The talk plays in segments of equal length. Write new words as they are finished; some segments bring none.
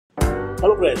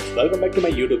Hello friends, welcome back to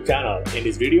my YouTube channel. In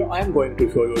this video, I am going to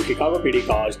show you Chicago PD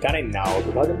cars turning now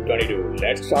 2022.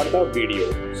 Let's start the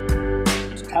video.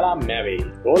 Stella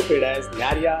Maeve, role played as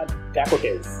Nadia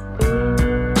Decotis.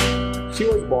 She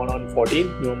was born on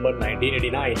 14th November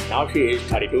 1989. Now she is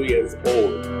 32 years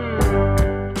old.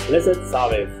 Lisseth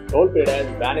Chavez, role played as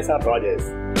Vanessa Rojas.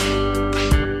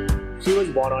 She was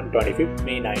born on 25th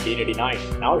May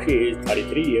 1989. Now she is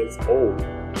 33 years old.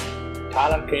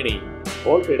 Kinney,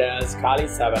 role played as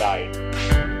Severide.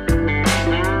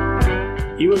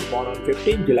 He was born on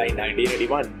 15 July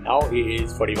 1981. Now he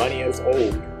is 41 years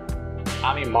old.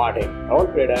 Morton, role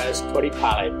played as Trudy.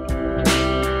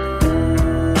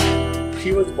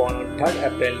 She was born on 3rd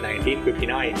April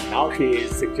 1959. Now she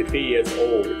is 63 years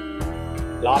old.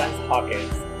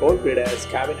 Hawkins, role played as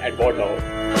Atwater.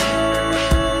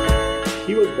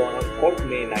 He was born on 4th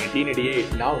May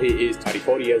 1988. Now he is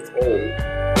 34 years old.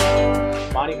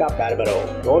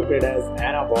 Barbaro, role played as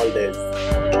Valdez.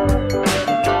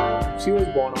 She was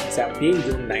born on 17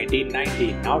 June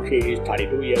 1990. Now she is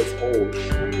 32 years old.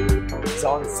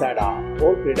 Seda,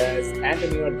 role played as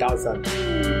Dawson.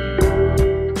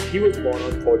 He was born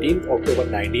on 14th October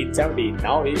 1970.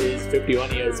 Now he is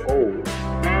 51 years old.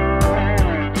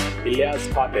 Elias,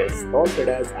 role played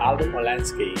as Alvin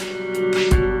Olinsky.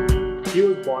 He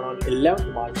was born on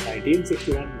 11th March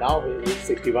 1961. Now he is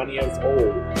 61 years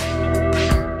old.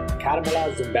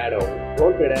 Carmela Zumbado,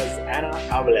 role played as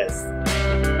Avalos.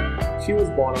 She was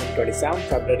born on 27th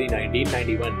February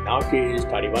 1991. Now she is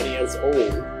 31 years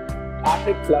old.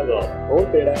 Flueger, role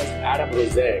played as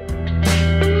Ruzek.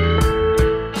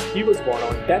 He was born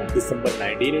on 10th December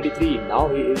 1983. Now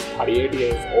he is 38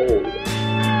 years old.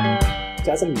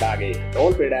 Beghe,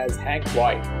 role played as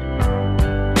Voight.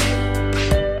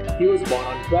 He was born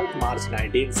on 12th March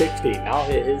 1960. Now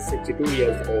he is 62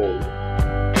 years old.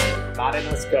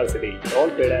 Marina, role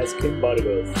played as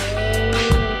Barbaro.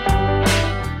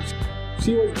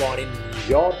 She was born in New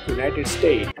York, United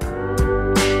States.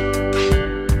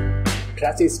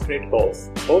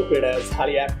 Role played as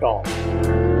Elias.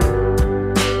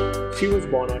 She was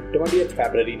born on 20th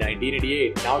February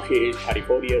 1988. Now she is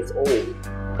 34 years old.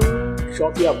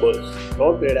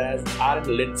 Role played as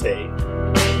Lindsay.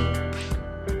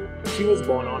 She was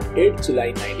born on 8th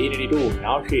July 1982.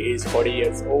 Now she is 40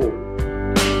 years old.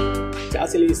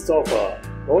 Chavez,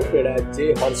 role played as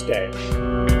J. Holstead.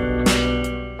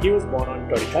 He was born on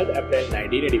 23rd April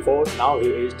 1984. Now he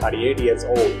is 38 years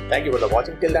old. Thank you for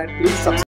watching. Till then, please subscribe.